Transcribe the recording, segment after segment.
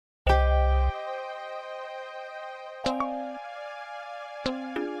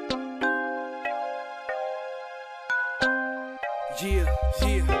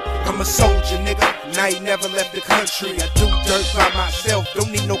I'm a soldier, nigga, and I ain't never left the country. I do dirt by myself,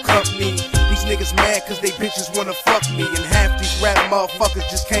 don't need no company. These niggas mad cause they bitches wanna fuck me, and half these rap motherfuckers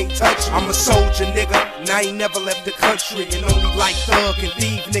just can't touch me. I'm a soldier, nigga, and I ain't never left the country, and only like thug and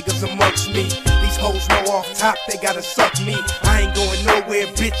thief niggas amongst me. These hoes know off top they gotta suck me. I ain't going nowhere,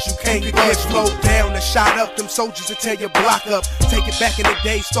 bitch, you can't get slowed down and shot up. Them soldiers will tear your block up. Take it back in the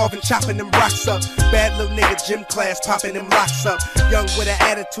day, starving, chopping them rocks up. Bad little nigga, gym class, popping them locks up. Young with an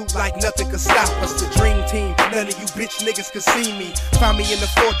attitude like nothing could stop us. The dream team, none of you bitch niggas could see me. Find me in the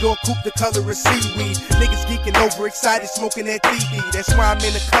 4-door coupe, the color of seaweed. Niggas geeking overexcited, smoking that DD. That's why I'm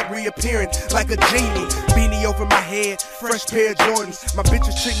in the cut, reappearing like a genie. Beanie over my head, fresh pair of Jordans. My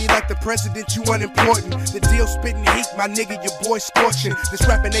bitches treat me like the president, you unimportant. The deal spitting heat, my nigga, your boy scorching. This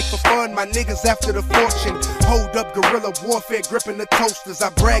rapping ain't for fun, my niggas after the fortune. Hold up, guerrilla warfare, gripping the toasters. I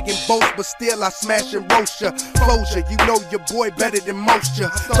brag and boast, but still I smash and roast ya. Closure, you know your boy better than most ya.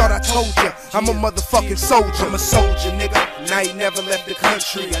 Thought I told ya, I'm a motherfucking soldier. I'm a soldier, nigga, and I ain't never left the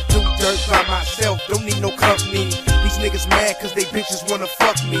country. I do dirt by myself, don't need no company. These niggas mad cause they bitches wanna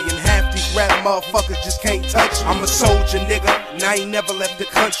fuck me, and half these rap motherfuckers just can't touch me. I'm a soldier, nigga, and I ain't never left the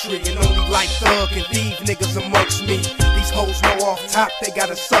country, and only like thug and thief niggas amongst me. These hoes know off top they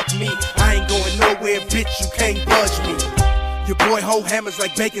gotta suck me. I ain't going nowhere, bitch, you can't budge me. Your boy hold hammers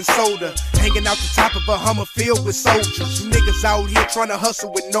like baking soda, hanging out the top of a Hummer filled with soldiers. You niggas out here trying to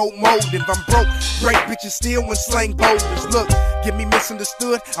hustle with no motive. I'm broke, great bitches still when slang boulders. Look, get me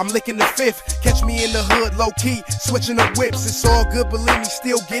misunderstood, I'm licking the fifth. Catch me in the hood, low key, switching the whips. It's all good, believe me,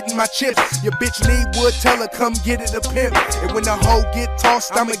 still getting my chips. Your bitch need wood, tell her come get it a pimp. And when the hoe get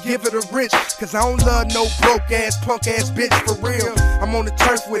tossed, I'ma give it a rich. Cause I don't love no broke ass, punk ass bitch for real. I'm on the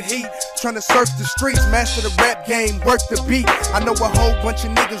turf with heat, trying to surf the streets, master the rap game, work the beat. I know a whole bunch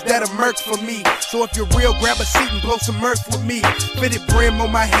of niggas that'll murk for me. So if you're real, grab a seat and blow some mirth with me. Fitted brim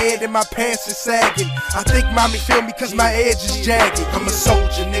on my head and my pants is sagging. I think mommy feel me cause my edge is jagged. I'm a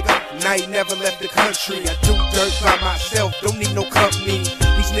soldier, nigga, and I ain't never left the country. I do dirt by myself, don't need no company.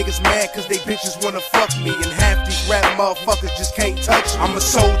 These niggas mad cause they bitches wanna fuck me, and half these rap motherfuckers just can't touch me. I'm a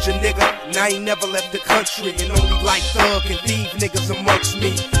soldier, nigga, and I ain't never left the country, and only like thug and thief niggas amongst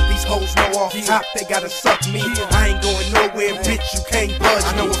me. These hoes know off top they gotta suck me. I ain't going nowhere, bitch, you can't budge.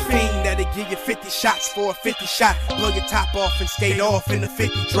 I know a fiend that'll give you 50 shots for a 50 shot. Blow your top off and skate off in a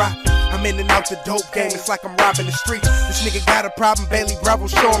 50 drop. I'm in and out the dope game, it's like I'm robbing the streets. This nigga got a problem, Bailey Bravo,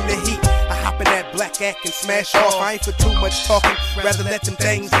 show him the heat. I hop in that black act and smash off. I ain't for too much talking, rather let them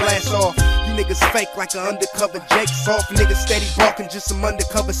things blast off. You niggas fake like an undercover Jake. Soft niggas steady barking, just some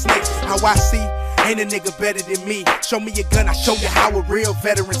undercover snakes. How I see, ain't a nigga better than me. Show me your gun, I show you how a real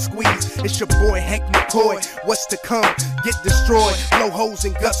veteran squeeze. It's your boy Hank McCoy, what's to come? Get destroyed, blow holes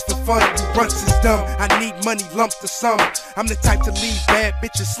and guts for fun. You runts is dumb, I need money lumped to sum. I'm the type to leave bad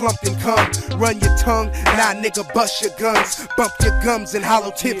bitches slumped and come. Run your tongue, nah nigga bust your guns. Bump your gums and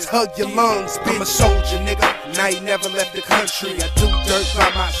hollow tips, hug your lungs, bitch. I'm a soldier, nigga, and I ain't never left the country. I do dirt by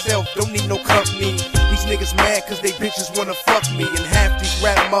myself, don't need no company. These niggas mad cause they bitches wanna fuck me, and half these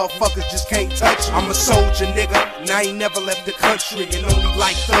rap motherfuckers just can't touch me. I'm a soldier, nigga, and I ain't never left the country, and only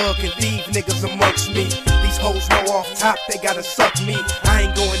like thug and thief niggas amongst me. These hoes know off top they gotta suck me. I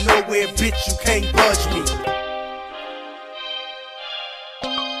ain't going nowhere, bitch, you can't budge me.